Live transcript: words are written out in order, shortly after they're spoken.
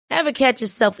Ever catch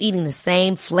yourself eating the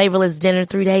same flavorless dinner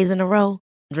 3 days in a row?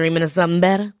 Dreaming of something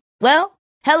better? Well,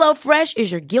 HelloFresh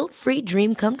is your guilt-free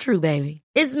dream come true, baby.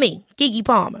 It's me, Keke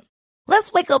Palmer.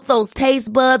 Let's wake up those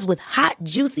taste buds with hot,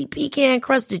 juicy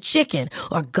pecan-crusted chicken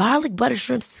or garlic butter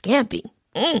shrimp scampi.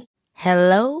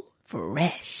 Hello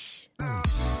Fresh.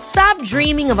 Stop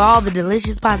dreaming of all the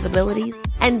delicious possibilities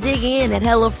and dig in at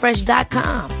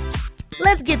HelloFresh.com.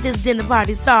 Let's get this dinner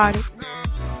party started.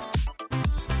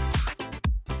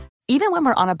 Even when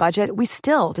we're on a budget, we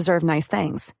still deserve nice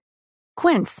things.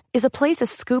 Quince is a place to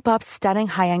scoop up stunning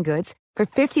high-end goods for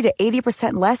 50 to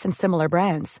 80% less than similar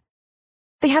brands.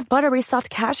 They have buttery soft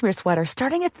cashmere sweaters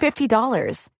starting at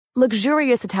 $50,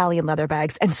 luxurious Italian leather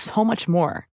bags, and so much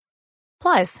more.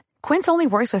 Plus, Quince only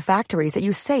works with factories that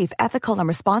use safe, ethical, and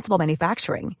responsible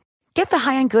manufacturing. Get the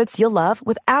high-end goods you'll love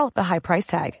without the high price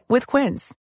tag with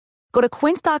Quince. Go to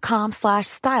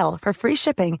quince.com/style for free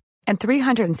shipping and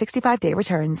 365-day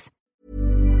returns.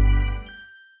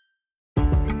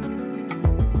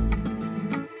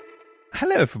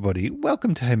 Hello everybody,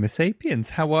 welcome to Homo Sapiens.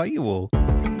 How are you all?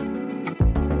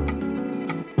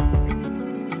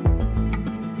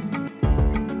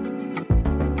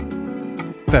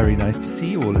 Very nice to see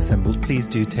you all assembled. Please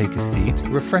do take a seat.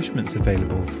 Refreshments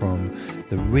available from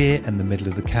the rear and the middle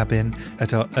of the cabin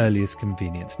at our earliest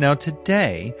convenience. Now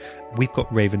today, we've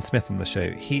got Raven Smith on the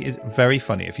show. He is very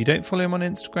funny. If you don't follow him on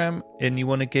Instagram and you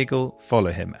want to giggle,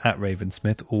 follow him at Raven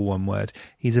Smith, all one word.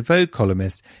 He's a Vogue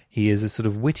columnist. He is a sort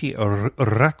of witty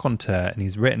raconteur and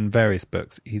he's written various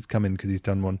books. He's come in because he's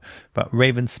done one about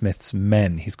Raven Smith's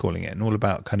Men, he's calling it, and all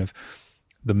about kind of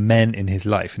the men in his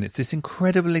life. And it's this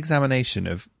incredible examination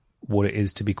of what it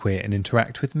is to be queer and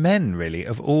interact with men, really,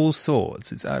 of all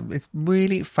sorts. It's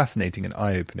really fascinating and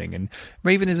eye-opening. And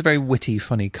Raven is a very witty,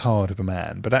 funny card of a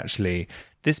man. But actually,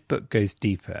 this book goes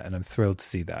deeper, and I'm thrilled to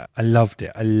see that. I loved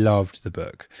it. I loved the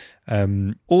book.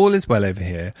 All is well over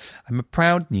here. I'm a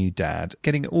proud new dad,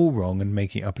 getting it all wrong and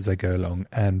making it up as I go along.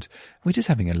 And we're just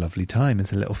having a lovely time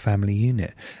as a little family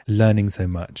unit, learning so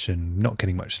much and not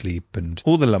getting much sleep and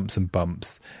all the lumps and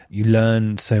bumps. You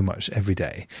learn so much every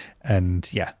day. And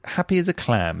yeah, happy as a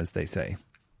clam, as they say.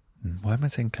 Why am I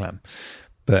saying clam?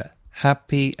 But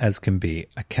happy as can be.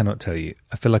 I cannot tell you.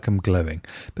 I feel like I'm glowing.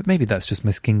 But maybe that's just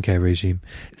my skincare regime.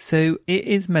 So it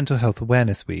is Mental Health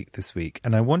Awareness Week this week.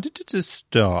 And I wanted to just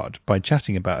start by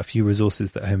chatting about a few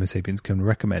resources that Homo Sapiens can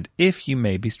recommend if you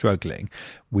may be struggling.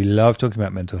 We love talking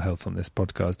about mental health on this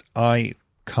podcast. I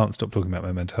can't stop talking about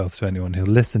my mental health to anyone who'll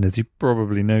listen, as you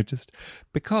probably noticed,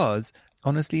 because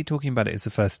honestly, talking about it is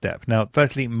the first step. Now,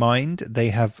 firstly, Mind,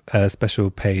 they have a special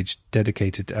page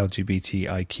dedicated to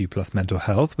LGBTIQ plus mental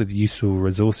health with useful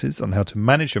resources on how to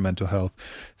manage your mental health,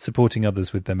 supporting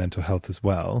others with their mental health as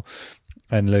well,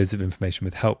 and loads of information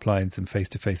with helplines and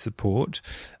face-to-face support.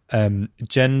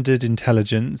 Gendered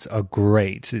Intelligence are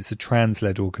great. It's a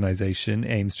trans-led organisation,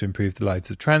 aims to improve the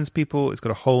lives of trans people. It's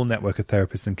got a whole network of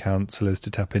therapists and counsellors to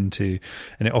tap into,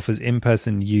 and it offers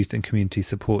in-person youth and community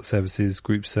support services,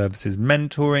 group services,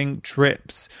 mentoring,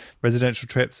 trips, residential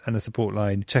trips, and a support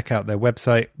line. Check out their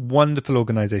website. Wonderful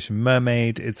organisation,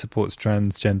 Mermaid. It supports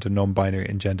transgender, non-binary,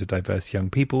 and gender-diverse young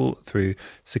people through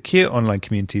secure online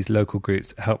communities, local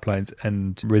groups, helplines,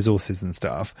 and resources and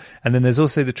stuff. And then there's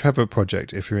also the Trevor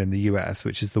Project, if you're in the US,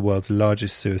 which is the world's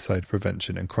largest suicide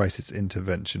prevention and crisis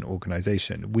intervention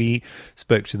organization. We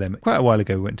spoke to them quite a while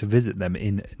ago. We went to visit them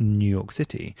in New York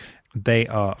City. They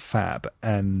are fab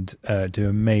and do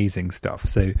amazing stuff.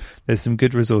 So there's some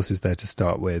good resources there to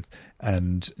start with.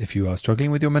 And if you are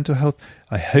struggling with your mental health,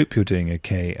 I hope you're doing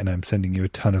okay. And I'm sending you a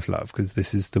ton of love because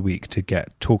this is the week to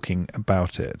get talking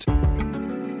about it.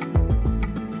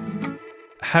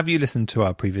 Have you listened to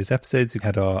our previous episodes? We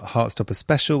had our Heartstopper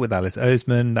special with Alice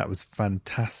Oseman. That was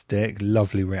fantastic.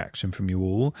 Lovely reaction from you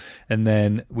all. And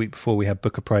then week before we had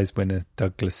Booker Prize winner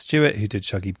Douglas Stewart, who did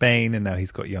Shuggie Bain, and now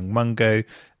he's got Young Mungo.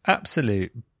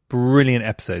 Absolute brilliant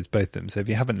episodes, both of them. So if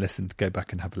you haven't listened, go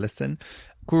back and have a listen.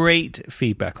 Great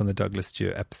feedback on the Douglas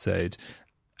Stewart episode.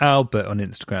 Albert on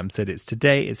Instagram said it's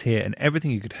today, it's here, and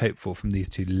everything you could hope for from these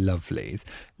two lovelies.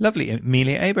 Lovely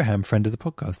Amelia Abraham, friend of the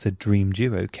podcast, said Dream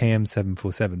Duo.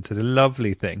 KM747 said a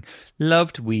lovely thing.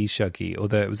 Loved Wee Shuggie,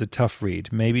 although it was a tough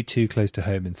read, maybe too close to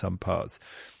home in some parts.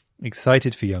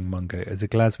 Excited for Young Mungo. As a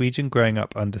Glaswegian growing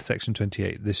up under Section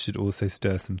 28, this should also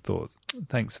stir some thoughts.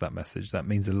 Thanks for that message. That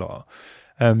means a lot.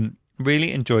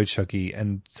 Really enjoyed Shuggie,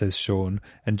 and says Sean,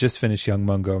 and just finished Young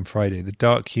Mungo on Friday. The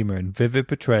dark humour and vivid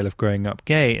portrayal of growing up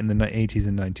gay in the 80s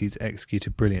and 90s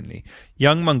executed brilliantly.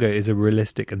 Young Mungo is a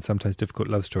realistic and sometimes difficult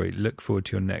love story. Look forward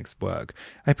to your next work.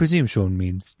 I presume Sean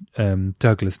means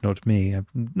Douglas, not me.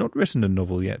 I've not written a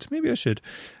novel yet. Maybe I should.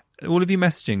 all of you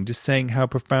messaging, just saying how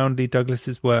profoundly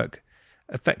Douglas's work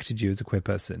affected you as a queer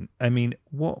person. I mean,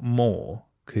 what more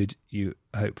could you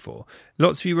hope for?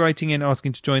 Lots of you writing in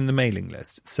asking to join the mailing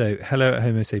list. So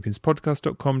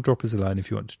hello@homosapienspodcast.com. Drop us a line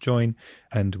if you want to join,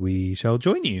 and we shall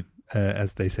join you,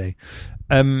 as they say.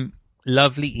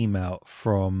 Lovely email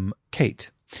from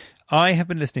Kate. I have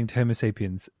been listening to Homo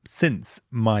Sapiens since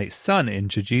my son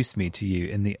introduced me to you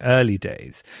in the early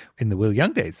days, in the Will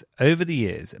Young days. Over the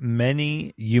years,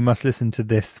 many "you must listen to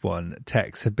this one"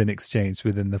 texts have been exchanged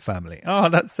within the family. Oh,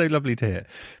 that's so lovely to hear.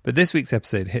 But this week's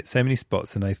episode hit so many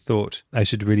spots, and I thought I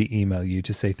should really email you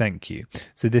to say thank you.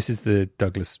 So this is the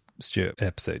Douglas Stewart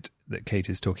episode that Kate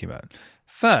is talking about.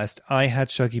 First, I had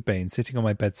Shuggie Bain sitting on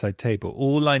my bedside table,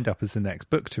 all lined up as the next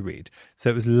book to read, so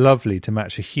it was lovely to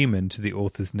match a human to the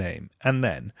author's name. And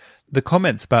then, the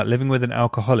comments about living with an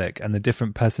alcoholic and the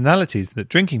different personalities that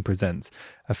drinking presents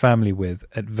a family with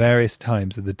at various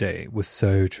times of the day were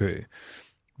so true.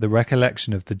 The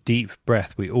recollection of the deep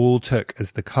breath we all took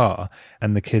as the car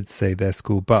and the kids say their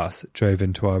school bus drove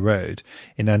into our road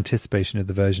in anticipation of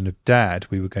the version of Dad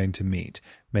we were going to meet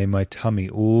made my tummy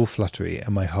all fluttery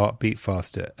and my heart beat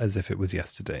faster as if it was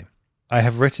yesterday. I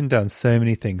have written down so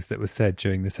many things that were said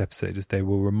during this episode as they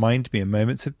will remind me in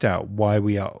moments of doubt why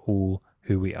we are all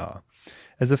who we are.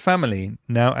 As a family,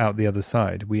 now out the other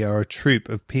side, we are a troupe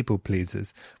of people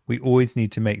pleasers. We always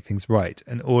need to make things right,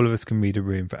 and all of us can read a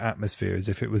room for atmosphere as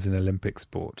if it was an Olympic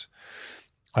sport.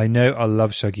 I know I'll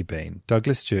love Shuggie Bain.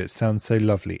 Douglas Stewart sounds so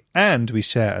lovely, and we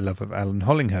share a love of Alan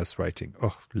Hollinghurst's writing.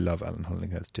 Oh, love Alan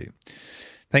Hollinghurst too.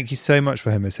 Thank you so much for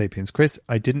Homo Sapiens, Chris.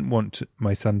 I didn't want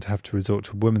my son to have to resort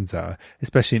to a woman's hour,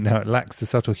 especially now it lacks the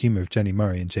subtle humour of Jenny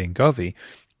Murray and Jane Garvey.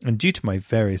 And due to my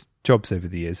various jobs over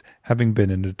the years, having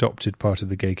been an adopted part of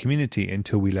the gay community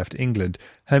until we left England,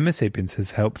 Homo Sapiens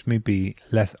has helped me be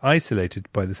less isolated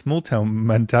by the small-town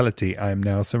mentality I am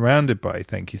now surrounded by.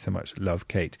 Thank you so much. Love,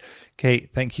 Kate. Kate,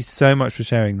 thank you so much for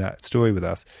sharing that story with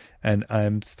us. And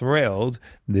I'm thrilled.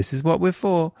 This is what we're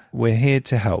for. We're here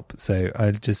to help. So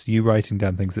you writing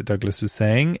down things that Douglas was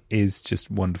saying is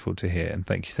just wonderful to hear. And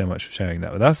thank you so much for sharing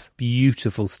that with us.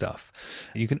 Beautiful stuff.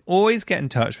 You can always get in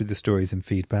touch with the stories and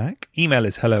feedback. Email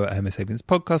is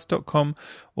hello@homosapienspodcast.com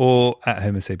or at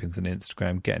Homo Sapiens on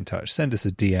Instagram. Get in touch. Send us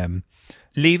a DM.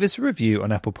 Leave us a review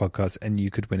on Apple Podcasts and you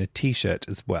could win a t-shirt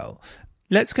as well.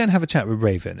 Let's go and have a chat with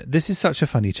Raven. This is such a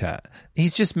funny chat.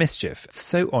 He's just mischief,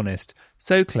 so honest,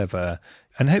 so clever,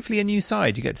 and hopefully a new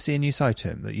side. You get to see a new side to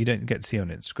him that you don't get to see on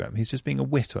Instagram. He's just being a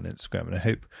wit on Instagram, and I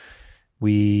hope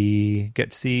we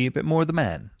get to see a bit more of the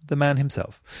man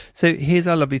himself. So here's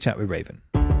our lovely chat with Raven.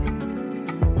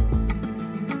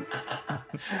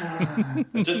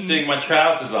 I'm just doing my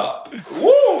trousers up.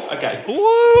 Woo! Okay.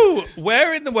 Woo!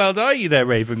 Where in the world are you there,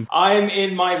 Raven? I'm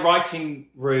in my writing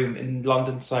room in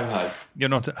London, Soho. You're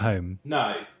not at home?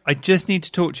 No. I just need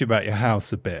to talk to you about your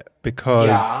house a bit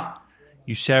because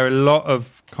you share a lot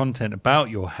of content about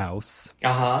your house.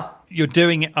 Uh-huh. You're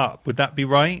doing it up. Would that be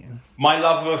right? My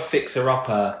love of a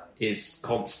fixer-upper is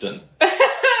constant.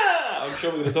 I'm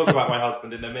sure we will talk about my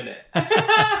husband in a minute.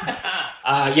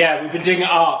 We've been doing it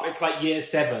up. It's like year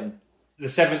 7. The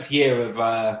 7th year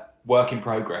of work in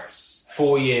progress.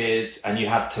 4 years, and you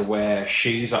had to wear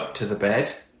shoes up to the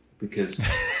bed because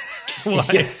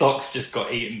your socks just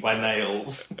got eaten by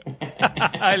nails.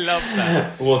 I love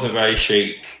that. It wasn't very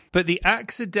chic. But the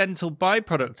accidental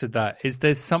byproduct of that is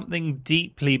there's something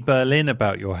deeply Berlin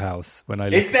about your house when I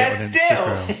look at it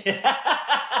on Instagram.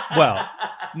 Still? Well,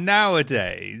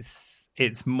 nowadays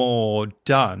it's more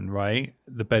done, right?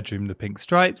 The bedroom, the pink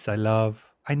stripes, I love.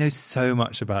 I know so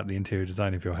much about the interior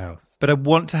design of your house. But I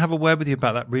want to have a word with you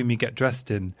about that room you get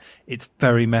dressed in. It's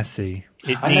very messy.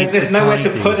 There's nowhere to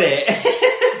put it.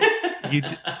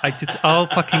 I'll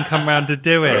fucking come round to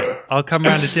do it. I'll come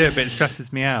round to do it, but it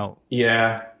stresses me out.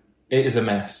 Yeah, it is a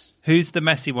mess. Who's the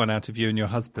messy one out of you and your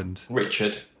husband?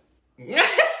 Richard.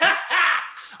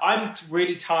 I'm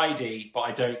really tidy, but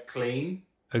I don't clean.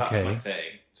 That's my thing.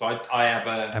 So I have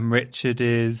a... And Richard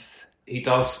is... He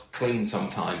does clean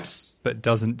sometimes. But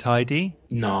doesn't tidy?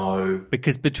 No.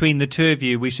 Because between the two of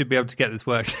you, we should be able to get this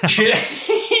worked out.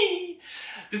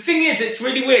 The thing is, it's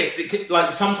really weird.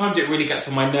 Sometimes it really gets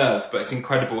on my nerves, but it's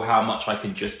incredible how much I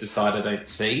can just decide I don't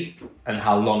see and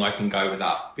how long I can go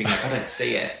without being like, I don't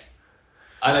see it.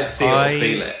 I don't see it or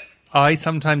feel it. I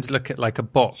sometimes look at like a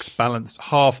box balanced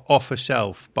half off a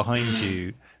shelf behind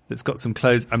you that's got some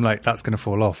clothes. I'm like, that's going to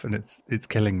fall off and it's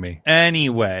killing me.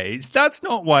 Anyways, that's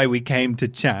not why we came to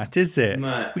chat, is it?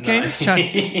 We came to chat.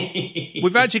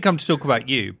 We've actually come to talk about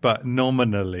you, but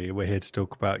nominally we're here to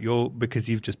talk about because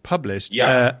you've just published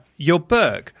your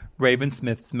book, Raven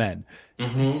Smith's Men.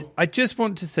 I just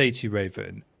want to say to you,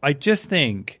 Raven, I just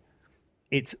think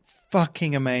it's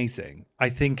fucking amazing. I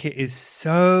think it is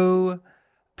so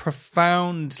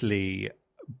profoundly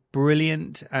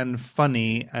brilliant and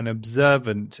funny and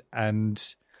observant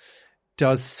and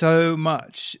does so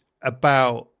much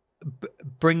about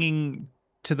bringing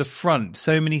to the front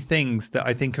so many things that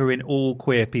I think are in all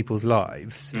queer people's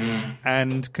lives.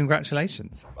 And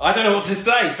congratulations. I don't know what to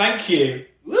say. Thank you.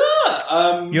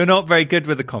 You're not very good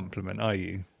with a compliment, are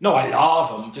you? No, I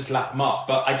love them. Just lap them up.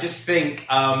 But I just think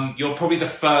you're probably the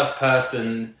first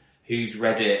person who's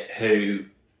read it who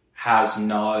has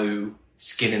no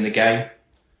skin in the game.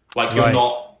 Like, you're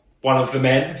not one of the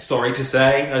men, sorry to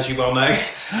say, as you well know.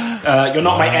 You're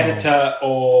not my editor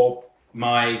or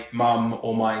my mum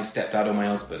or my stepdad or my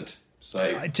husband.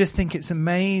 So I just think it's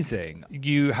amazing.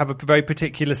 You have a very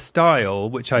particular style,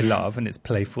 which I love, and it's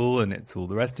playful and it's all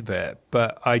the rest of it.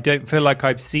 But I don't feel like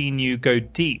I've seen you go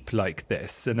deep like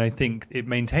this. And I think it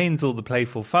maintains all the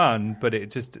playful fun, but it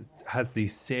just has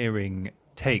these searing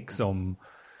takes on,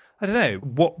 I don't know,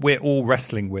 what we're all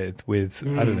wrestling with,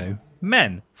 I don't know,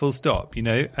 men, full stop, you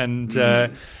know? And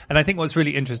I think what's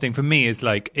really interesting for me is,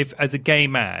 like, if as a gay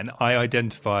man, I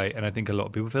identify, and I think a lot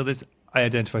of people feel this, I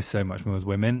identify so much more with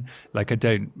women. Like,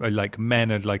 like,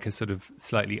 men are like a sort of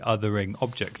slightly othering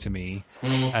object to me,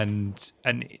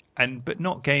 but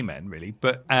not gay men really,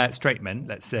 but straight men,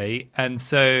 let's say. And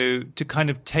so to kind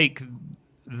of take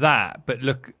that, but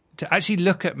actually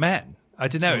look at men, I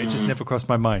don't know, it just never crossed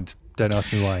my mind. Don't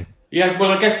ask me why. Yeah,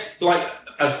 well, I guess, like,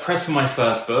 as press for my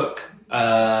first book,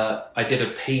 I did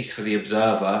a piece for The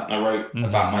Observer, and I wrote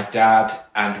about my dad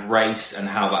and race and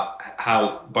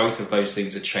how both of those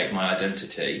things had shaped my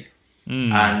identity.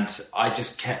 And I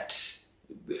just kept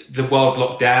the world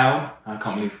locked down. I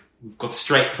can't believe we've got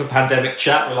straight for pandemic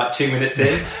chat. We're like 2 minutes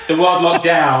in. The world locked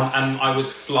down, and I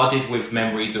was flooded with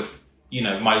memories of, you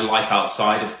know, my life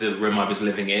outside of the room I was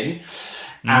living in.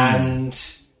 And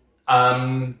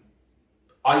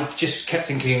I just kept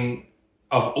thinking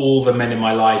of all the men in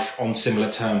my life on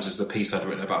similar terms as the piece I'd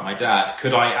written about my dad.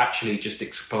 Could I actually just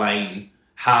explain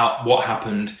what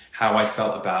happened, how I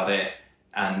felt about it,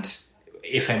 and,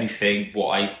 if anything,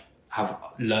 what I have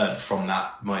learned from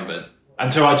that moment?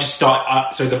 And so I just so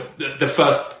the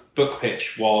first book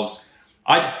pitch was,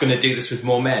 I'm just going to do this with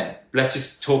more men. Let's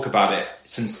just talk about it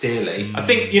sincerely. I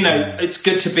think, you know, it's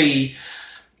good to be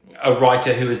a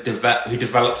writer who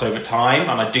develops over time,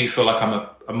 and I do feel like I'm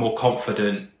a more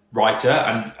confident writer,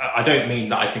 and I don't mean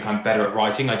that I think I'm better at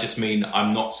writing. I just mean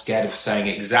I'm not scared of saying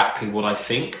exactly what I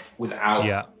think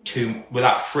without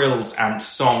frills and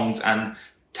songs and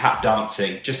tap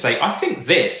dancing. Just say, I think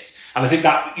this, and I think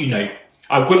that, you know,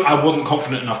 I wasn't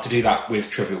confident enough to do that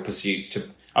with Trivial Pursuits.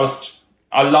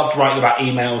 I loved writing about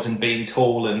emails and being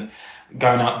tall and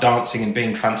going out dancing and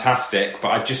being fantastic,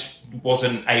 but I just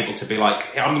wasn't able to be like,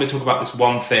 hey, I'm going to talk about this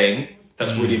one thing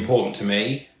that's really important to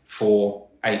me for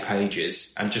 8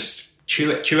 pages and just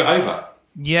chew it over.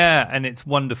 Yeah, and it's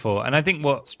wonderful. And I think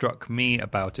what struck me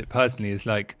about it personally is,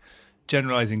 like,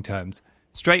 generalizing terms.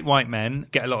 Straight white men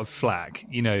get a lot of flack.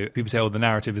 You know, people say, oh, the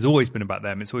narrative has always been about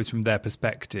them. It's always from their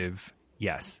perspective.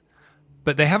 Yes.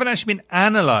 But they haven't actually been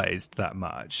analysed that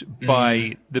much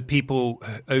by the people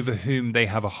over whom they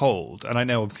have a hold. And I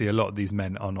know, obviously, a lot of these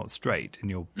men are not straight,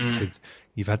 because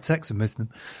you've had sex with most of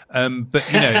them. But,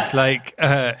 you know, it's like...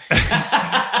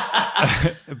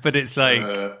 but it's like,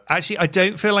 actually, I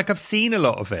don't feel like I've seen a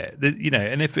lot of it, you know,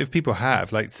 and if people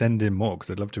have, like, send in more, because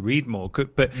I'd love to read more.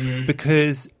 But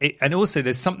because, and also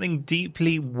there's something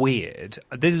deeply weird.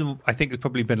 This is, I think, has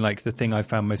probably been, like, the thing I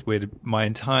found most weird my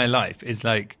entire life is,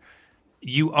 like,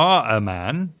 you are a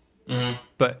man,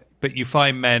 but you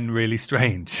find men really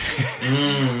strange.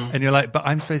 And you're like, but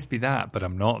I'm supposed to be that, but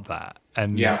I'm not that.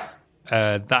 And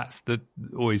that's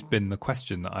always been the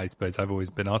question that I suppose I've always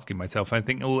been asking myself. I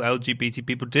think all LGBT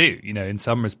people do, you know, in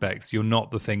some respects, you're not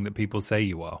the thing that people say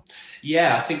you are.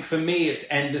 Yeah, I think for me, it's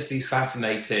endlessly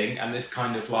fascinating. And this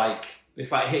kind of like,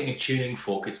 it's like hitting a tuning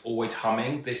fork. It's always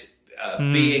humming. This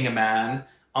being a man,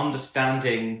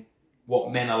 understanding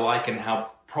what men are like and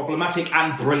how problematic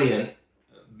and brilliant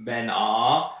men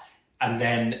are, and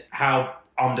then how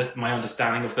my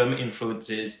understanding of them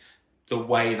influences the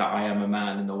way that I am a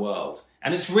man in the world.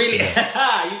 And it's really,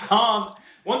 you can't,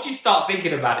 once you start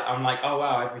thinking about it, I'm like, oh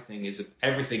wow, everything is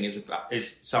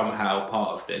somehow part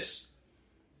of this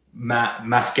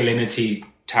masculinity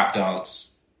tap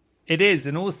dance. It is,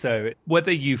 and also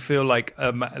whether you feel like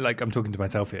I'm talking to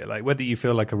myself here, like whether you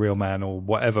feel like a real man or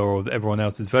whatever, or everyone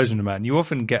else's version of man, you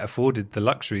often get afforded the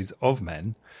luxuries of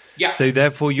men. Yeah. So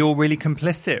therefore, you're really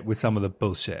complicit with some of the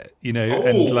bullshit, you know. Oh,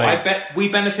 and like, I bet we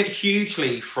benefit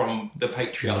hugely from the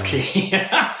patriarchy.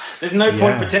 There's no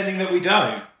point pretending that we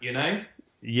don't, you know.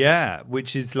 Yeah,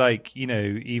 which is like, you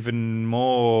know, even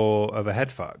more of a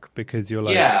head fuck, because you're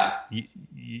like,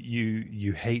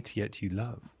 you hate yet you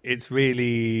love. It's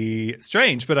really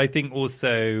strange, but I think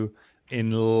also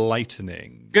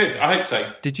enlightening. Good, I hope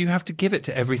so. Did you have to give it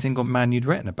to every single man you'd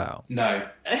written about? No.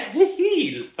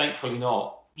 Thankfully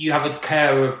not. You have a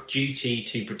care of duty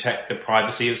to protect the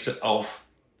privacy of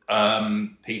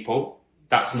people.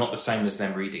 That's not the same as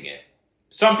them reading it.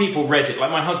 Some people read it, like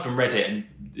my husband read it, and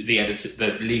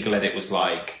the legal edit was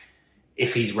like,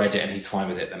 if he's read it and he's fine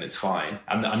with it, then it's fine.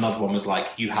 And another one was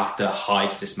like, you have to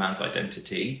hide this man's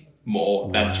identity more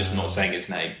than just not saying his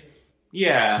name.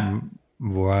 Yeah.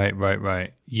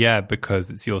 Right. Yeah, because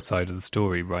it's your side of the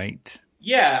story, right?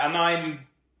 Yeah, and I'm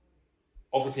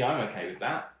okay with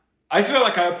that. I feel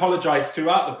like I apologized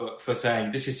throughout the book for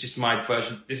saying, this is just my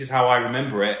version, this is how I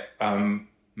remember it.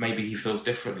 Maybe he feels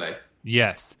differently.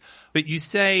 Yes. But you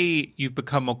say you've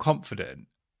become more confident.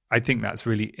 I think that's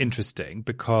really interesting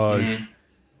because,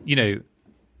 you know,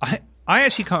 I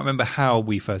actually can't remember how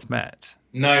we first met.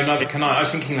 No, neither can I. I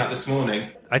was thinking that this morning.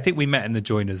 I think we met in the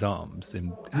Joiners Arms.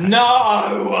 No!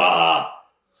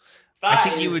 I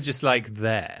think you were just like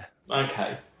there.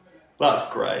 Okay. That's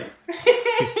great.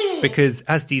 Because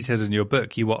as detailed in your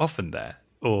book, you were often there.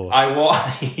 Or I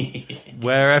was.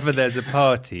 Wherever there's a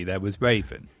party, there was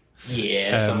Raven.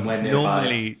 Yeah, somewhere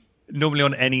nearby. Normally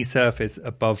on any surface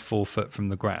above 4 foot from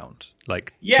the ground.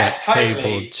 Like totally.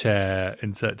 Table, chair,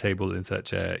 insert table, insert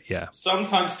chair, yeah.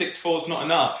 Sometimes 6'4" is not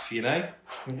enough, you know?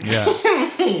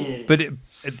 Yeah. But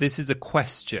this is a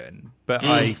question, but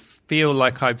I feel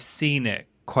like I've seen it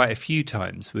quite a few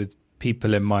times with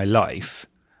people in my life,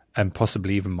 and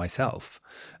possibly even myself,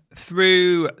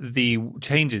 through the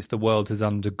changes the world has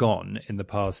undergone in the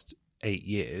past 8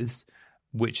 years,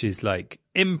 which is like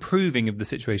improving of the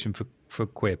situation for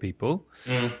queer people.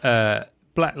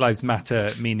 Black Lives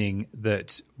Matter, meaning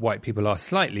that white people are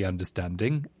slightly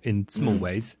understanding in small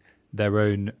ways their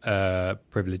own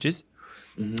privileges.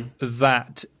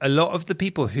 That a lot of the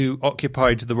people who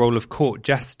occupied the role of court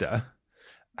jester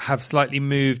have slightly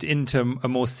moved into a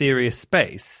more serious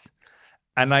space.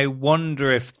 And I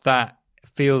wonder if that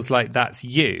feels like that's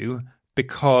you,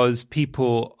 because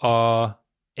people are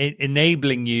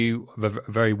enabling you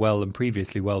very well and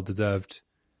previously well-deserved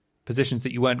positions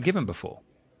that you weren't given before.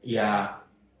 Yeah.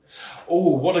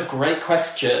 Oh, what a great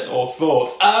question or thought.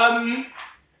 Am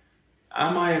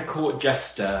I a court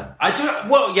jester? I don't.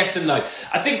 Well, yes and no.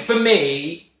 I think for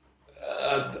me,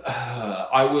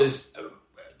 I was.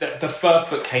 The first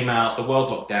book came out, the world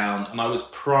locked down, and I was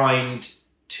primed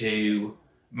to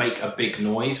make a big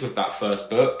noise with that first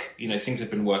book. You know, things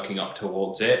have been working up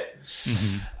towards it.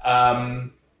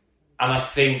 And I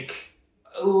think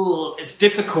it's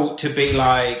difficult to be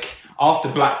like, after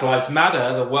Black Lives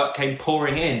Matter, the work came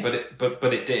pouring in, but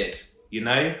it did. You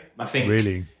know, I think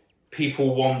really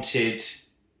people wanted,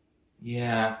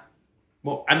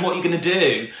 Well, and what are you going to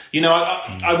do? You know,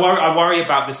 I worry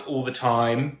about this all the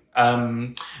time.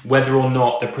 Whether or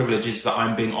not the privileges that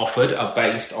I'm being offered are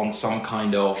based on some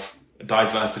kind of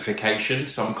diversification,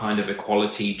 some kind of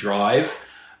equality drive.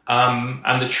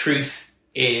 And the truth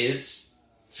is,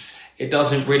 it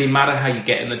doesn't really matter how you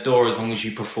get in the door as long as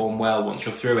you perform well once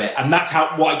you're through it. And that's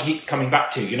what it keeps coming back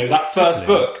to. You know, that first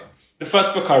book, the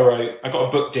first book I wrote, I got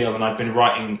a book deal and I'd been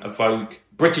writing a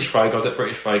British Vogue. I was at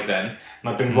British Vogue then. And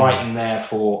I'd been writing there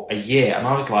for a year. And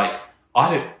I was like,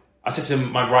 I said to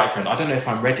my writer friend, I don't know if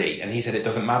I'm ready. And he said, it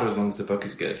doesn't matter as long as the book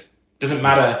is good. It doesn't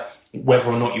matter whether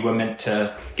or not you were meant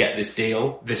to get this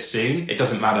deal this soon. It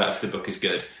doesn't matter if the book is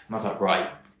good. And I was like, right.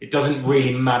 It doesn't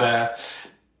really matter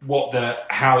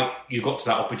how you got to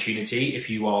that opportunity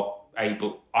if you are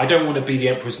able. I don't want to be the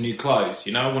emperor's new clothes.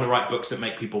 You know, I want to write books that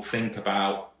make people think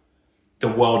about the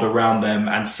world around them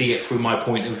and see it through my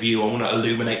point of view. I want to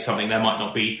illuminate something they might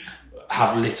not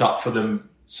have lit up for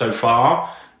them so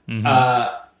far.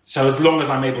 So as long as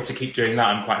I'm able to keep doing that,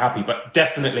 I'm quite happy. But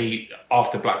definitely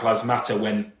after Black Lives Matter,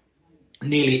 when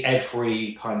nearly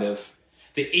every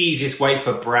the easiest way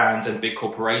for brands and big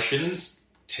corporations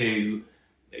to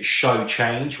show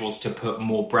change was to put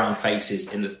more brown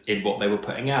faces in what they were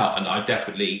putting out. And I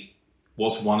definitely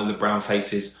was one of the brown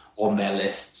faces on their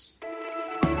lists.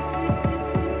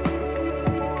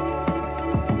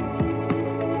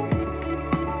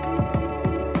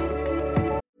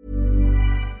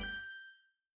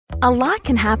 A lot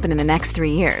can happen in the next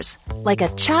 3 years. Like a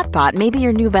chatbot may be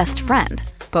your new best friend.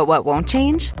 But what won't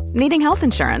change? Needing health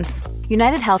insurance.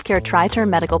 United Healthcare Tri-Term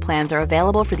Medical Plans are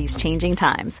available for these changing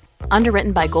times.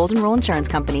 Underwritten by Golden Rule Insurance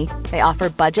Company, they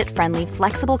offer budget-friendly,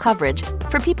 flexible coverage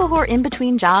for people who are in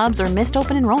between jobs or missed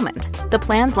open enrollment. The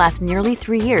plans last nearly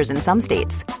 3 years in some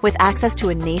states, with access to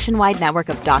a nationwide network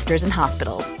of doctors and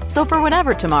hospitals. So for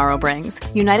whatever tomorrow brings,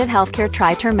 United Healthcare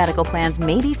Tri-Term Medical Plans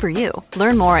may be for you.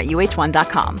 Learn more at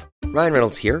uh1.com. Ryan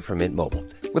Reynolds here from Mint Mobile.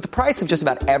 With the price of just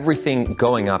about everything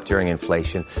going up during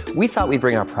inflation, we thought we'd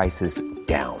bring our prices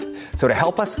down. So to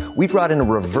help us, we brought in a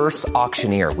reverse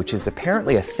auctioneer, which is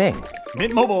apparently a thing.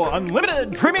 Mint Mobile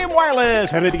Unlimited Premium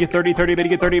Wireless. How to get 30, 30, how to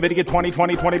get 30, how to get 20,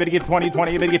 20, 20, how to get 20,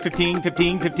 20, how to get 15,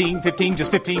 15, 15, 15,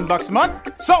 just $15 a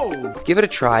month? Sold! Give it a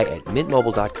try at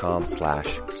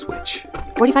mintmobile.com/switch.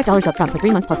 $45 up front for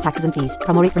 3 months plus taxes and fees.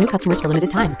 Promo rate for new customers for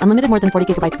limited time. Unlimited more than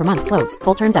 40 gigabytes per month. Slows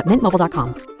full terms at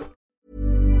mintmobile.com.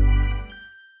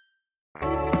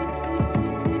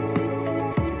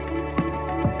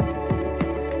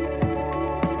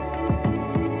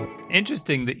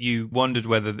 Interesting that you wondered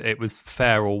whether it was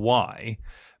fair or why.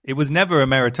 It was never a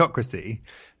meritocracy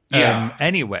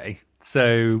anyway.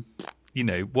 So, you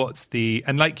know,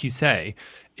 and like you say,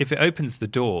 if it opens the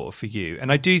door for you,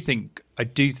 and I do think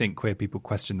queer people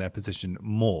question their position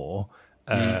more.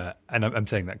 And I'm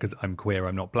saying that because I'm queer,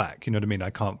 I'm not black. You know what I mean? I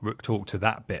can't talk to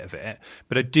that bit of it.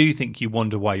 But I do think you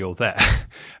wonder why you're there.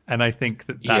 And I think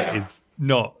that is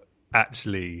not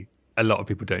actually... A lot of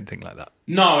people don't think like that.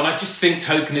 No, and I just think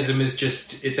tokenism is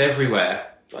it's everywhere.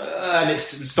 And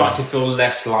it's starting to feel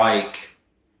less like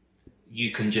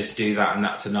you can just do that and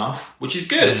that's enough, which is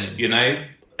good, you know.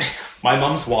 My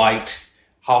mum's white.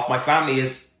 Half my family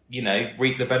is, you know,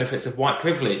 reap the benefits of white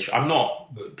privilege. I'm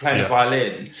not playing a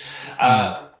violin.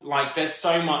 Like, there's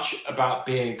so much about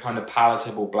being a kind of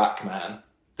palatable black man.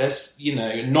 There's, you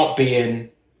know, not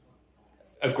being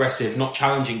aggressive, not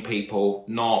challenging people,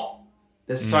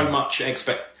 There's so much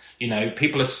you know,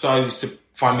 people are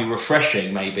find me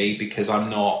refreshing maybe because I'm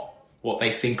not what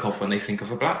they think of when they think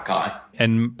of a black guy.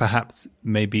 And perhaps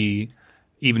maybe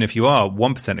even if you are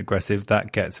 1% aggressive,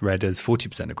 that gets read as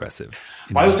 40% aggressive.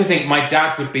 I also think my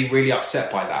dad would be really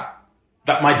upset by that.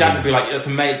 That my dad would be like,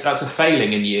 that's a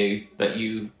failing in you, that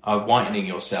you are whitening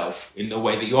yourself in the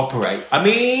way that you operate. I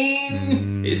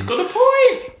mean, it's got a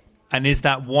point. And is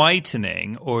that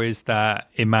whitening or is that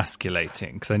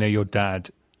emasculating? Because I know your dad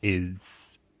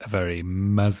is a very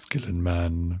masculine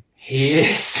man. He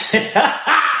is.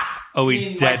 Oh,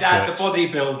 he's dead. My dad, the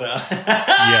bodybuilder.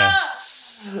 Yeah.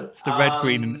 It's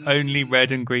the only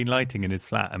red and green lighting in his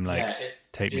flat. I'm like, it's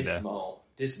take me there.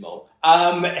 Dismal.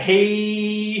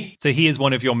 So he is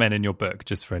one of your men in your book,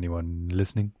 just for anyone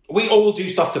listening. We all do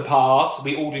stuff to pass.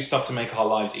 We all do stuff to make our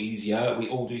lives easier. We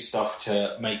all do stuff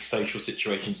to make social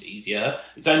situations easier.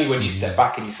 It's only when you step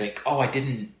back and you think, oh, I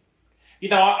didn't... You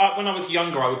know, when I was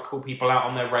younger, I would call people out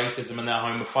on their racism and their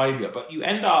homophobia, but you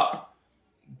end up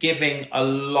giving a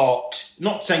lot...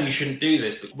 Not saying you shouldn't do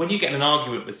this, but when you get in an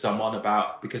argument with someone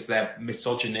because they're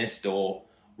misogynist or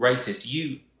racist,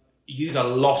 you use a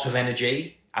lot of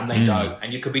energy and they don't.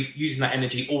 And you could be using that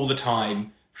energy all the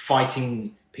time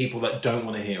fighting people that don't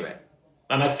want to hear it.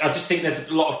 And I just think there's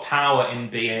a lot of power in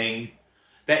being...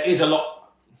 There is a lot...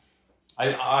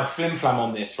 I flim-flam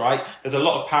on this, right? There's a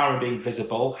lot of power in being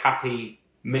visible, happy,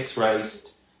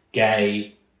 mixed-raced,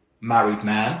 gay, married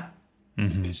man.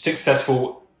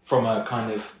 Successful from a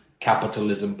kind of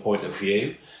capitalism point of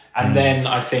view. And then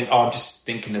I think, I'm just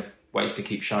thinking of ways to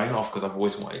keep showing off because I've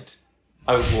always liked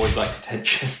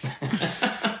attention.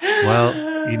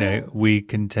 Well, you know, we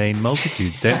contain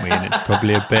multitudes, don't we? And it's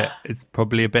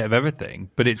probably a bit of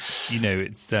everything. But it's, you know,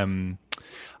 it's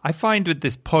I find with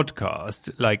this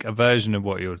podcast, like a version of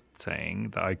what you're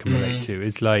saying that I can relate to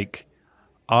is like,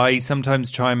 I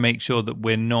sometimes try and make sure that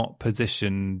we're not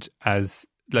positioned as,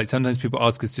 like, sometimes people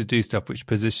ask us to do stuff which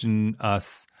position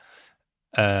us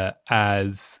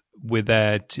as we're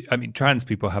there to, I mean, trans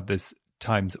people have this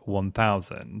times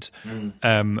 1,000.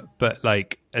 But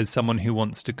like, as someone who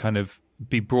wants to kind of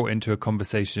be brought into a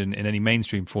conversation in any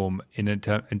mainstream form in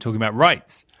talking about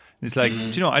rights, and it's like, do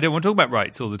you know what? I don't want to talk about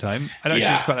rights all the time. I'd actually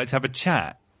just quite like to have a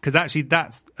chat, because actually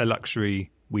that's a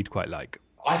luxury we'd quite like.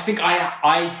 I think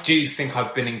I do think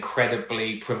I've been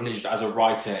incredibly privileged as a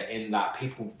writer in that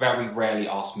people very rarely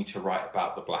ask me to write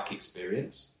about the black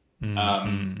experience. You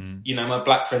know, my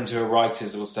black friends who are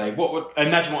writers will say,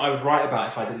 imagine what I would write about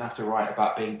if I didn't have to write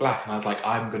about being black. And I was like,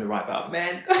 I'm going to write about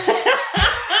men.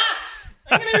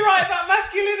 I'm going to write about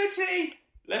masculinity.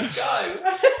 Let's go.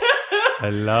 I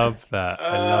love that.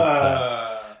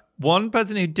 One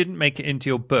person who didn't make it into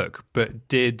your book, but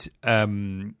did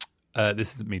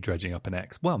this isn't me dredging up an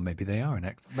ex. Well, maybe they are an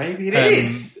ex. Maybe it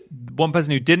is. One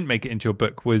person who didn't make it into your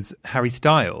book was Harry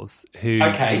Styles, who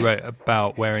wrote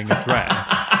about wearing a dress.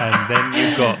 And then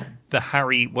you've got the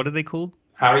Harry, what are they called?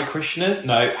 Harry Krishnas?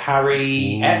 No,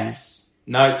 Harriettes.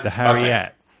 No. The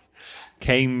Harriettes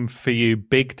came for you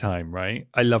big time, right?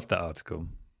 I love that article.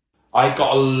 I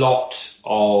got a lot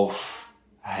of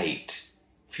hate.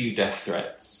 Few death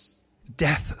threats.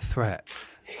 Death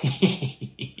threats.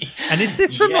 And is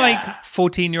this from like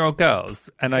 14-year-old girls?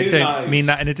 And I don't mean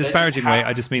that in a disparaging way.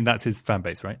 I just mean that's his fan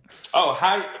base, right? Oh,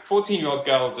 14-year-old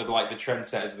girls are like the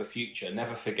trendsetters of the future.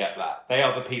 Never forget that. They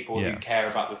are the people who care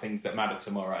about the things that matter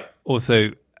tomorrow.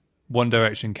 Also, One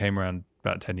Direction came around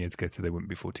about 10 years ago, so they wouldn't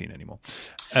be 14 anymore.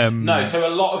 No, so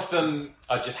a lot of them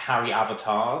are just Harry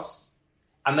avatars.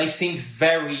 And they seemed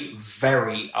very,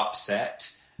 very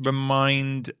upset.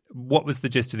 What was the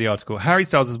gist of the article? Harry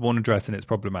Styles has worn a dress and it's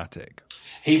problematic.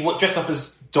 He dressed up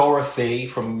as Dorothy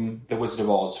from The Wizard of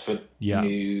Oz for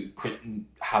new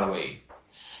Halloween.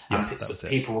 Yes, and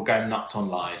people were going nuts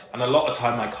online. And a lot of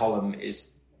time my column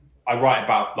is, I write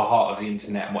about the heart of the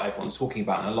internet and what everyone's talking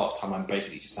about. And a lot of time I'm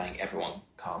basically just saying, everyone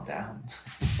calm down.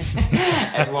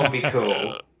 Everyone be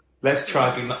cool. Let's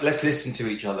listen to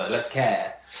each other. Let's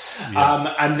care.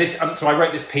 Yeah. So I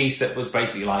wrote this piece that was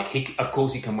basically like, of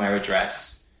course he can wear a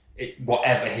dress,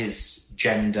 whatever his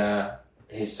gender,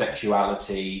 his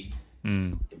sexuality,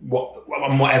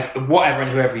 whatever and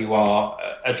whoever you are,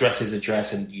 a dress is a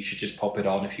dress and you should just pop it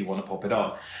on if you want to pop it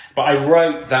on. But I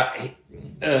wrote that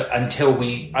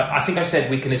I think I said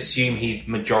we can assume he's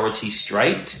majority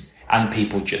straight, and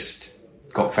people just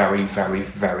got very, very,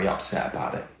 very upset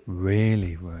about it.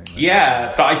 Really? Right.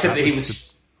 Yeah, but I said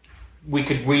that we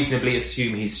could reasonably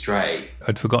assume he's straight.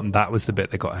 I'd forgotten that was the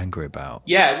bit they got angry about.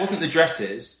 Yeah, it wasn't the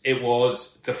dresses. It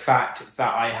was the fact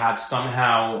that I had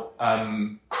somehow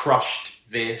crushed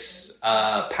this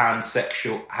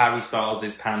pansexual, Harry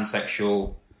Styles'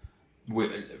 pansexual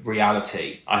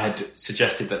reality. I had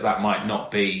suggested that might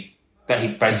not be, that he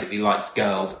basically likes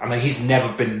girls. I mean, he's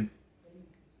never been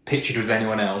pictured with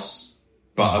anyone else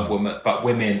but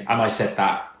women. And I said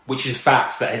that, which is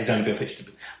fact, that he's only been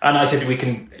pictured. And I said we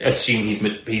can assume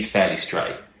he's fairly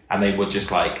straight. And they were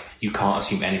just like, you can't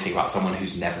assume anything about someone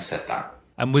who's never said that.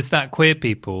 And was that queer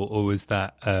people or was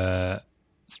that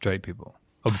straight people?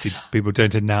 Obviously, people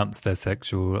don't announce their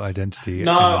sexual identity.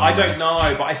 No, I don't know,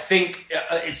 but I think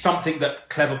it's something that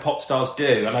clever pop stars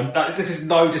do. And this is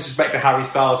no disrespect to Harry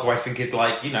Styles, who I think is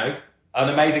like, an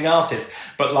amazing artist.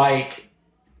 But like,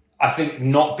 I think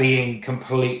not being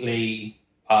completely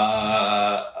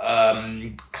clear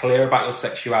about your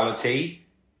sexuality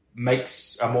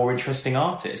makes a more interesting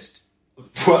artist.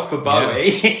 Work for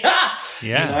Bowie.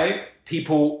 Yeah.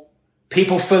 People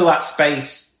fill that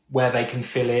space where they can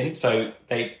fill in. So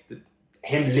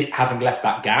having left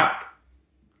that gap,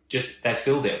 they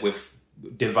filled it with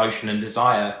devotion and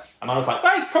desire. And I was like,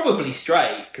 well, he's probably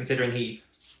straight, considering he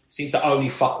seems to only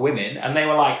fuck women. And they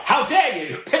were like, how dare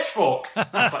you, pitchforks. I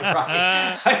was like,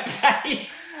 right, okay.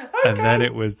 And then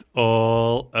it was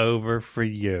all over for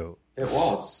you. It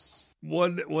was.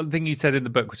 One thing you said in the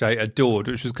book, which I adored,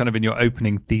 which was kind of in your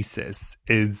opening thesis,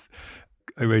 is,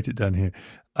 I wrote it down here,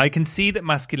 I can see that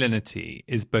masculinity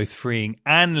is both freeing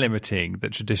and limiting,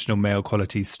 that traditional male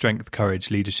qualities, strength, courage,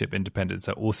 leadership, independence,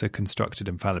 are also constructed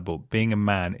and fallible. Being a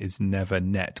man is never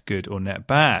net good or net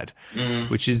bad,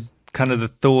 which is kind of the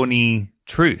thorny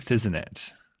truth, isn't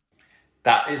it?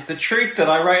 That is the truth that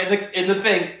I wrote in the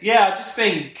thing. Yeah, I just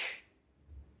think,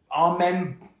 are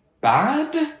men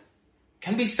bad?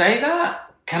 Can we say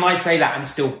that? Can I say that and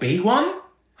still be one?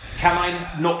 Can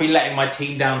I not be letting my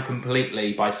team down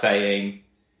completely by saying,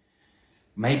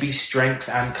 maybe strength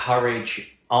and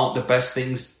courage aren't the best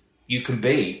things you can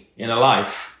be in a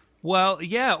life? Well,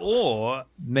 yeah, or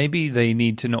maybe they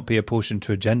need to not be apportioned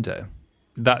to a gender.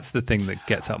 That's the thing that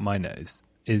gets up my nose,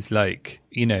 is like,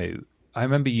 I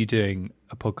remember you doing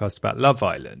a podcast about Love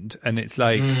Island, and it's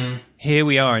like, here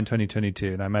we are in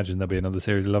 2022, and I imagine there'll be another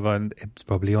series of Love Island. It's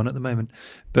probably on at the moment.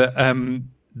 But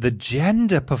the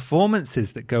gender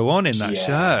performances that go on in that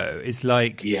show is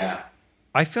like,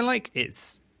 I feel like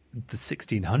it's the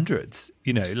 1600s,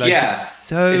 it's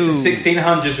so... It's the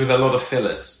 1600s with a lot of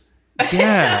fillers.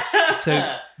 Yeah.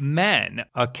 So men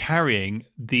are carrying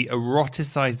the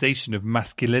eroticization of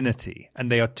masculinity,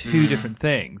 and they are two different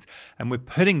things. And we're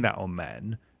putting that on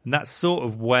men. And that's sort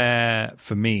of where,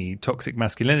 for me, toxic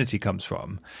masculinity comes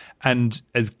from. And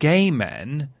as gay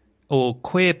men or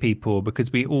queer people, because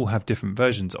we all have different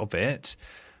versions of it,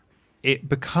 it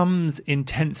becomes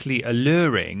intensely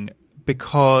alluring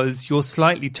because you're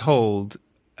slightly told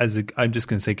I'm just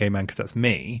going to say gay man because that's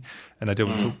me, and I don't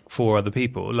want to talk for other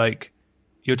people. Like,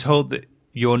 you're told that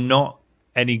you're not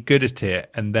any good at it,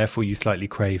 and therefore you slightly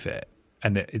crave it,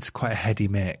 and it's quite a heady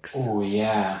mix. Oh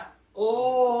yeah.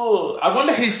 Oh, I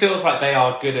wonder who feels like they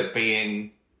are good at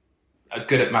being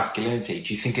good at masculinity.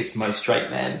 Do you think it's most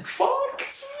straight men? Fuck.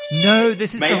 No,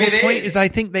 this is Maybe the whole point. is. Is I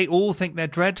think they all think they're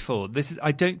dreadful.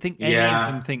 I don't think any of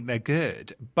them think they're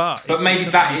good. But maybe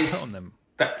that is on them.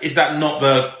 Is that not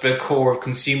the core of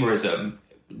consumerism?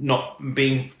 Not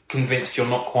being convinced you're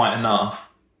not quite enough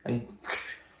and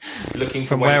looking for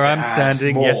From ways where to I'm add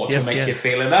standing, more yes, to make you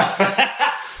feel enough.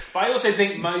 But I also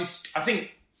think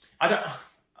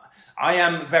I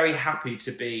am very happy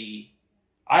to be.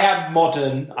 I am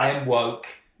modern. I am woke.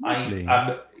 Lovely.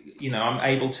 I'm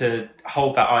able to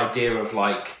hold that idea of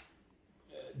like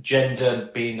gender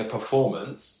being a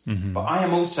performance, but I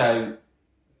am also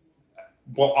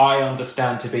what I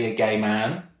understand to be a gay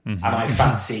man, and I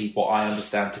fancy what I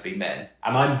understand to be men.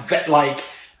 And I'm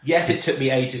yes, it took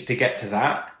me ages to get to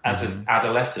that as an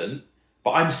adolescent,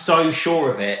 but I'm so sure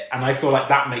of it, and I feel like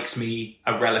that makes me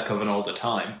a relic of an older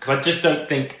time, because I just don't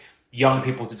think young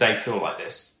people today feel like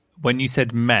this. When you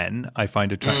said men, I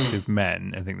find attractive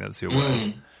men. I think that's your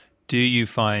word. Do you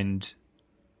find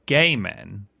gay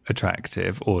men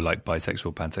attractive, or like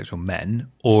bisexual, pansexual men,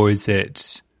 or is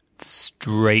it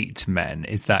straight men?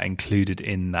 Is that included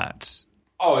in that?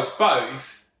 Oh, it's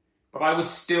both, but I would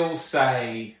still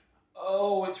say,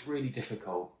 it's really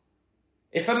difficult.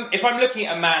 If I'm looking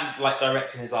at a man like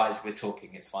direct in his eyes, we're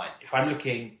talking, it's fine. If I'm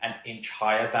looking an inch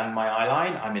higher than my eye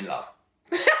line, I'm in love.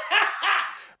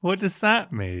 What does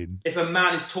that mean? If a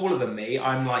man is taller than me,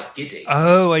 I'm like giddy.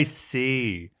 Oh, I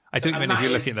see. I So don't mean a if you're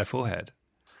man looking at is- their forehead.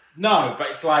 No, but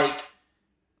it's like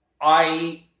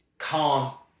I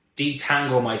can't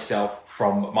detangle myself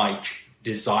from my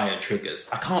desire triggers.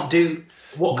 I can't do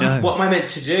what am I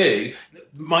meant to do?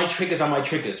 My triggers are my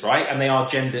triggers, right? And they are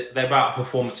gender. They're about a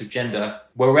performance of gender,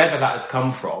 wherever that has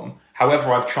come from.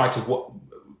 However, I've tried to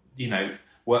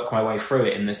work my way through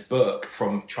it in this book,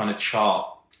 from trying to chart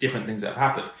different things that have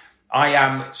happened. I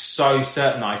am so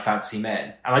certain I fancy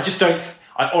men, and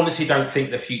I honestly don't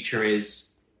think the future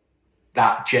is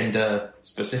that gender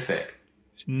specific.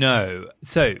 No.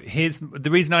 So here's the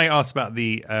reason I asked about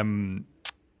the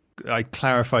I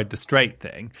clarified the straight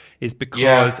thing is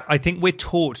because I think we're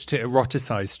taught to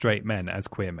eroticize straight men as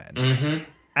queer men. Mm-hmm.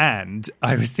 And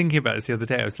I was thinking about this the other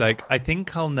day. I was like, I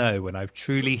think I'll know when I've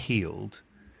truly healed,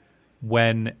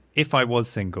 when, if I was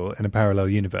single in a parallel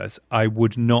universe, I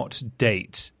would not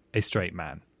date a straight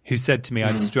man who said to me,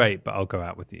 I'm straight, but I'll go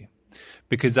out with you.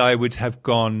 Because I would have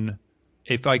gone,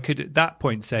 if I could at that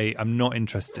point say, I'm not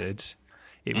interested,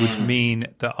 it would mean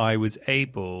that I was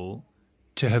able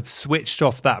to have switched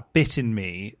off that bit in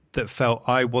me that felt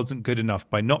I wasn't good enough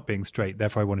by not being straight,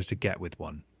 therefore I wanted to get with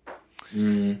one.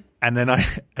 And then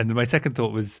my second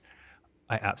thought was,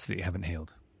 I absolutely haven't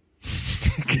healed.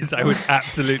 Because I would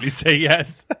absolutely say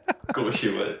yes. Of course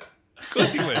you would. Of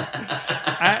course you would.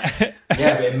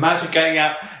 Yeah, but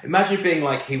imagine being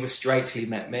like, he was straight till he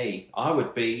met me. I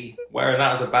would be wearing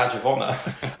that as a badge of honour.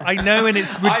 I know, and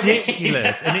it's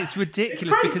ridiculous. It's It's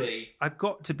crazy. because I've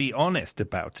got to be honest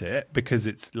about it, because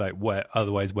it's like,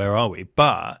 otherwise where are we?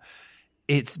 But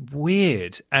it's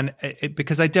weird, and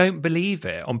because I don't believe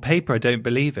it. On paper, I don't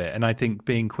believe it. And I think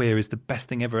being queer is the best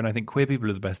thing ever, and I think queer people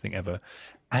are the best thing ever.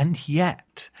 And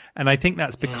yet, and I think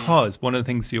that's because one of the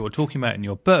things you're talking about in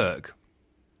your book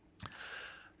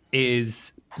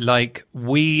is like,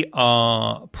 we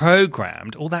are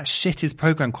programmed, all that shit is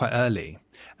programmed quite early.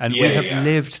 And we have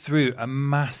lived through a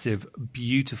massive,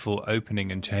 beautiful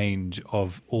opening and change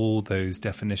of all those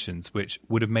definitions, which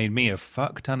would have made me a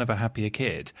fuck ton of a happier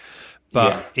kid.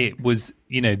 But it was,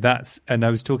 and I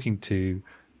was talking to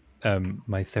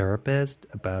my therapist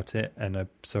about it, and I'm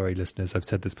sorry, listeners, I've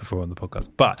said this before on the podcast,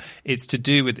 but it's to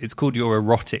do with, it's called your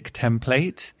erotic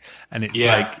template, and it's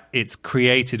like, it's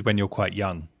created when you're quite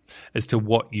young as to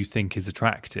what you think is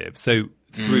attractive. So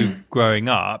through growing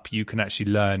up, you can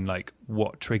actually learn like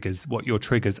what your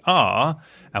triggers are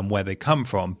and where they come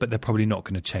from, but they're probably not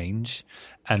going to change.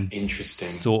 And Interesting.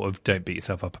 Sort of don't beat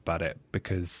yourself up about it,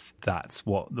 because that's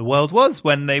what the world was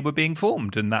when they were being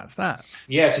formed, and that's that.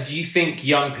 Yeah, so do you think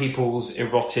young people's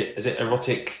erotic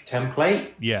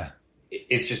template? Yeah.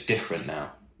 It's just different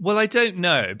now. Well, I don't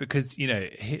know, because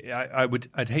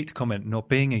I'd hate to comment not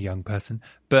being a young person,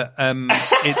 but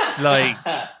it's like,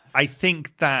 I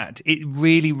think that it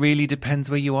really, really depends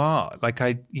where you are. Like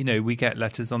we get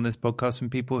letters on this podcast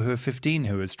from people who are 15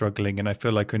 who are struggling, and I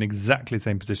feel like we're in exactly the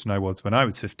same position I was when I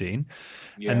was 15.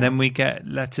 Yeah. And then we get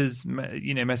letters,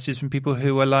 messages from people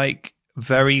who are like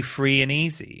very free and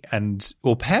easy,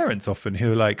 or parents often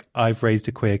who are like, I've raised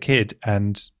a queer kid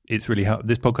and it's really helped.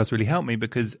 This podcast really helped me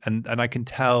because, and I can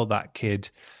tell that kid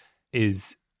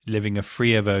is living a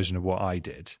freer version of what I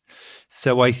did.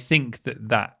 So I think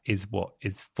that is what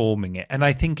is forming it. And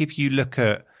I think if you look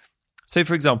at, so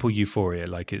for example, Euphoria,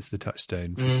 like it's the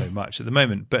touchstone for so much at the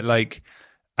moment, but like,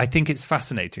 I think it's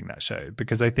fascinating, that show,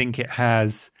 because I think it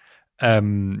has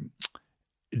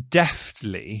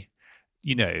deftly,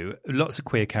 you know, lots of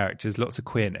queer characters, lots of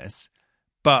queerness,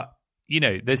 but, you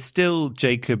know, there's still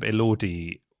Jacob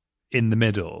Elordi in the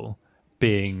middle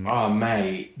being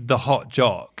the hot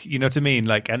jock, you know what I mean?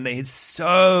 Like, and it's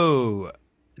so,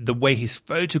 the way he's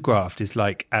photographed is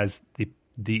like as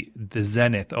the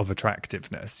zenith of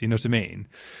attractiveness, you know what I mean?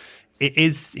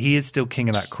 He is still king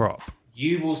of that crop.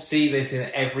 You will see this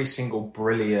in every single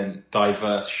brilliant,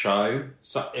 diverse show.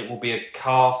 So it will be a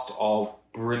cast of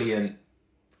brilliant,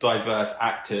 diverse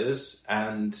actors,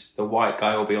 and the white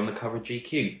guy will be on the cover of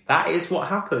GQ. That is what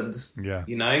happens. Yeah.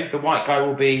 You know, the white guy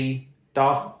will be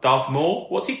Darth Maul.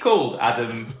 What's he called?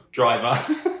 Adam Driver.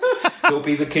 He'll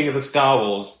be the king of the Star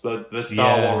Wars, the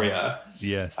Star Warrior.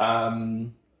 Yes.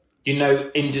 You know,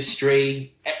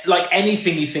 industry, like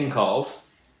anything you think of,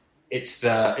 it's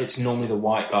normally the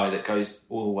white guy that goes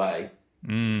all the way.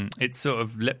 It's sort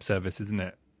of lip service, isn't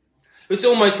it? It's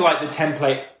almost like the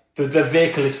template. The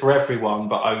vehicle is for everyone,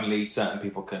 but only certain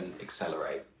people can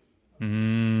accelerate.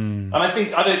 And I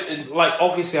think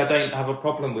obviously I don't have a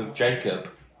problem with Jacob.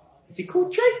 Is he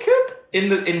called Jacob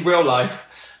in real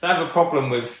life? I don't have a problem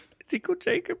with. Is he called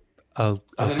Jacob? I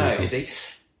don't know. Is he?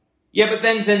 Yeah, but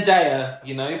then Zendaya,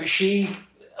 you know, but she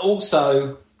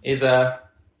also is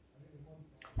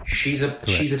she's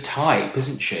a type,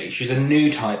 isn't she? She's a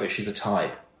new type, but she's a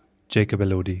type. Jacob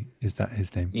Elordi, is that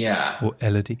his name? Yeah. Or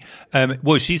Elodie?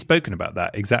 Well, she's spoken about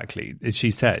that, exactly. She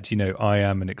said, you know, I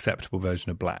am an acceptable version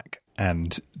of black,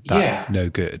 and that's no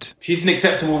good. She's an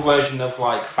acceptable version of,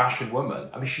 like, fashion woman.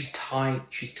 I mean, she's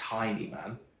tiny,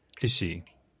 man. Is she?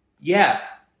 Yeah.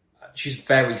 She's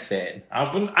very thin.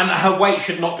 And her weight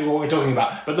should not be what we're talking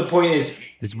about. But the point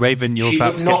is Raven, you're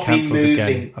about to get cancelled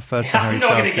again. A first Harry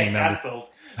Styles I'm not going to get cancelled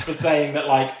for saying that,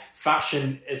 like,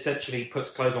 fashion essentially puts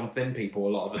clothes on thin people a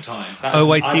lot of the time.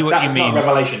 I see what you mean. That's not a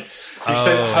revelation.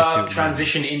 So her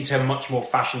transition into a much more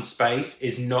fashion space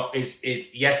is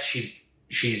yes,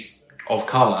 she's of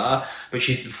colour, but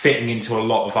she's fitting into a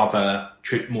lot of other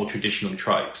more traditional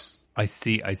tropes. I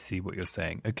see what you're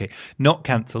saying. Okay, not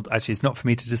cancelled. Actually, it's not for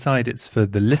me to decide. It's for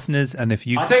the listeners. And if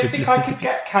you, I don't think I could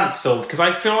get cancelled because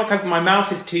I feel like my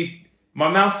mouth's too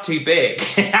big.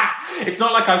 It's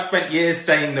not like I've spent years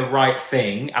saying the right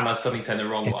thing and I suddenly say the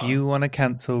wrong one. If you want to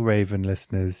cancel Raven,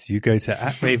 listeners, you go to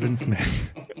 @RavenSmith.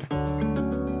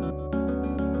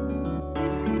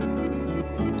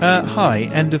 Hi,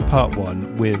 end of part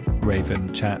 1 with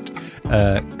Raven chat.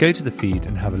 Go to the feed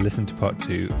and have a listen to part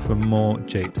 2 for more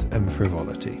japes and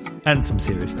frivolity. And some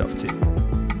serious stuff too.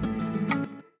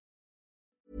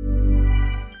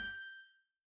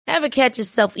 Ever catch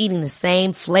yourself eating the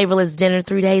same flavorless dinner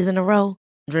 3 days in a row?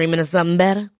 Dreaming of something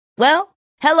better? Well,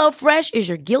 HelloFresh is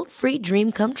your guilt-free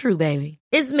dream come true, baby.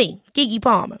 It's me, Keke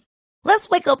Palmer. Let's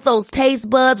wake up those taste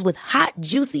buds with hot,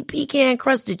 juicy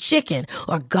pecan-crusted chicken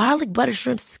or garlic butter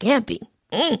shrimp scampi.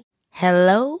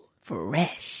 Hello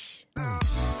Fresh.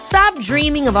 Stop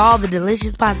dreaming of all the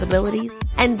delicious possibilities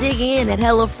and dig in at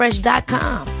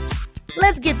HelloFresh.com.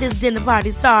 Let's get this dinner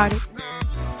party started.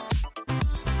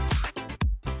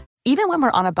 Even when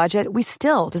we're on a budget, we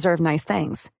still deserve nice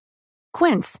things.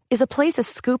 Quince is a place to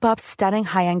scoop up stunning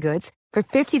high-end goods for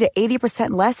 50 to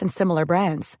 80% less than similar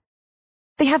brands.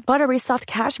 They have buttery soft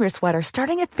cashmere sweaters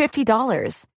starting at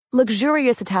 $50,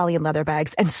 luxurious Italian leather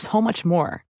bags, and so much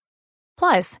more.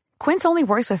 Plus, Quince only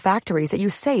works with factories that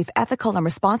use safe, ethical, and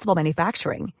responsible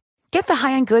manufacturing. Get the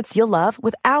high-end goods you'll love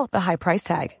without the high price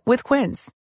tag with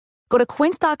Quince. Go to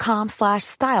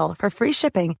quince.com/style for free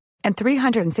shipping and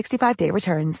 365-day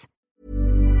returns.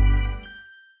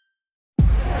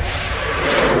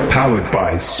 Powered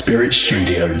by Spirit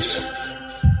Studios.